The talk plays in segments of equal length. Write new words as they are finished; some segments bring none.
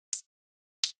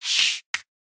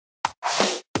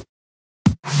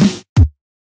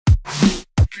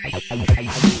Nadie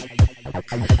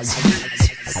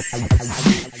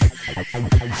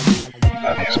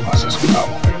es más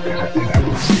esclavo que el que se tiene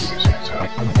consigo sin ser.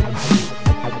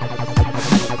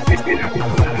 Vivir a mi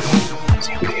lado,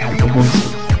 siempre a mi lado.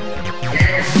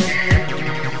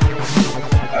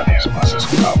 Nadie es más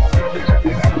esclavo que el que se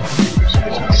tiene consigo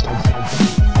sin ser.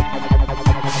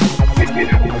 Vivir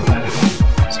a mi lado,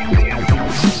 siempre a mi lado.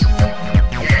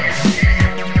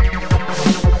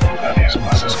 Nadie es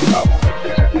más esclavo que el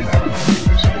que se tiene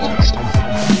consigo sin ser.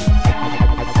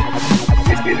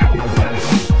 Vivir a mi lado,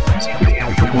 siempre a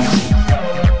mi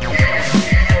lado.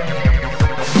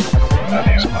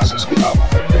 Nadie es más esclavo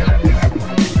que el que se tiene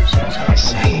consigo sin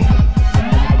ser.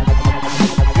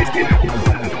 Vivir a mi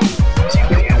lado,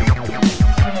 siempre a mi lado.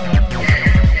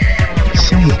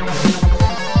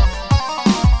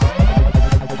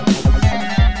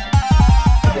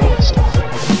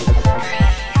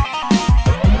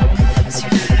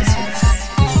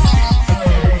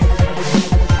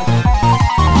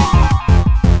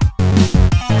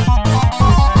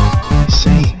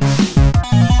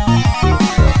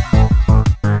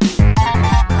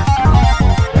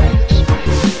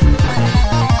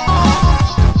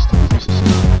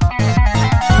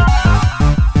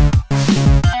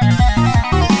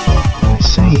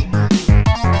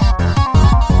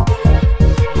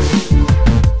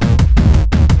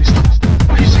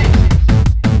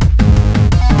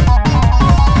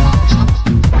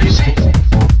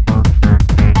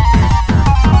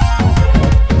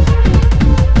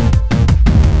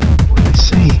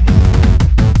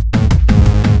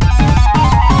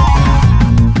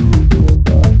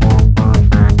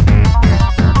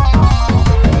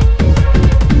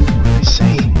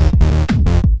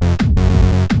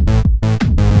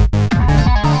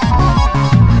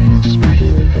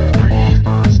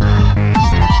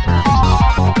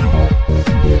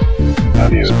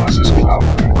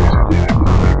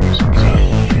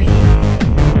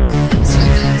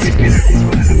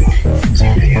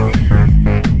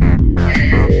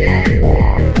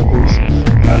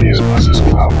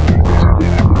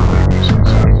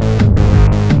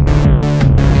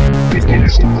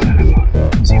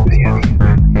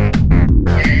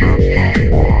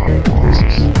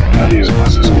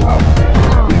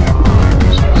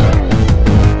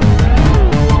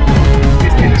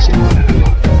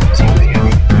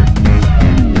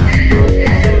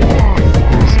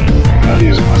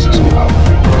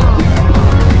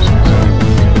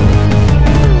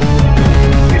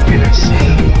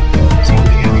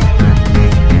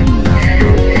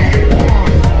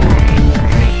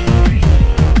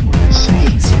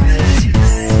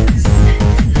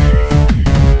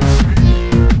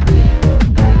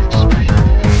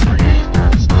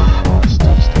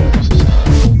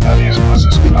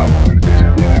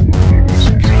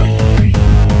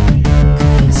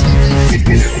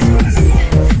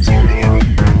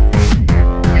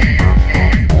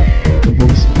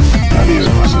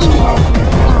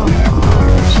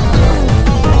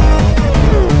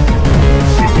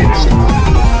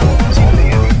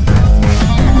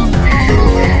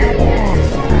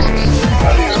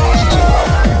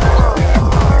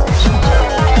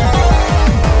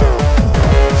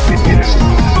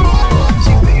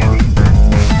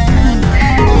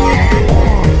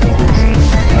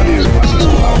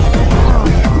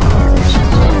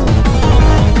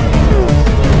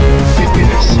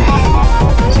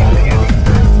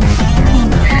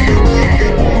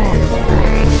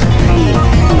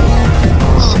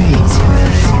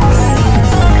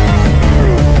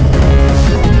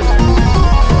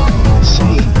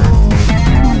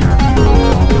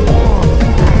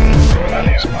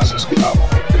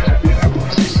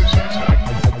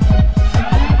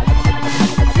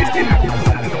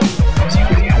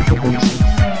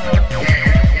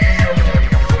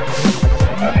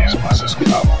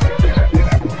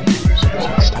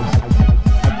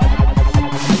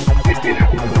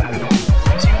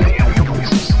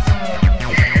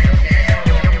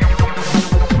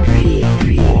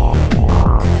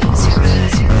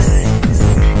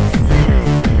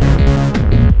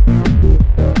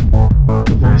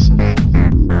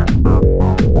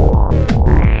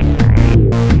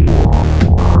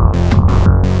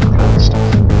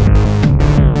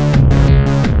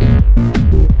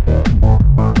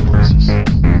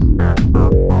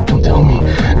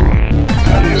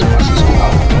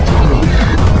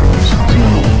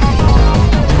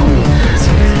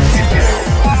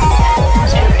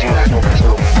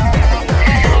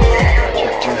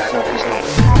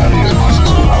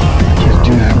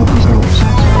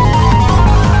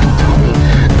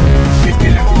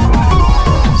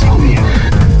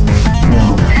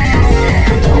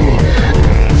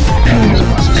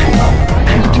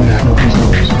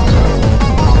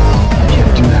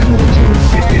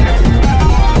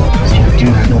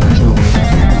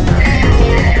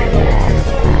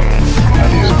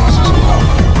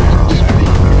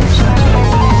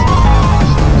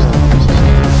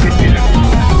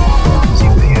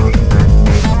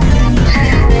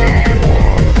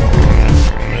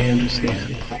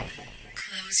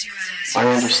 I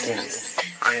understand.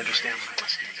 I understand.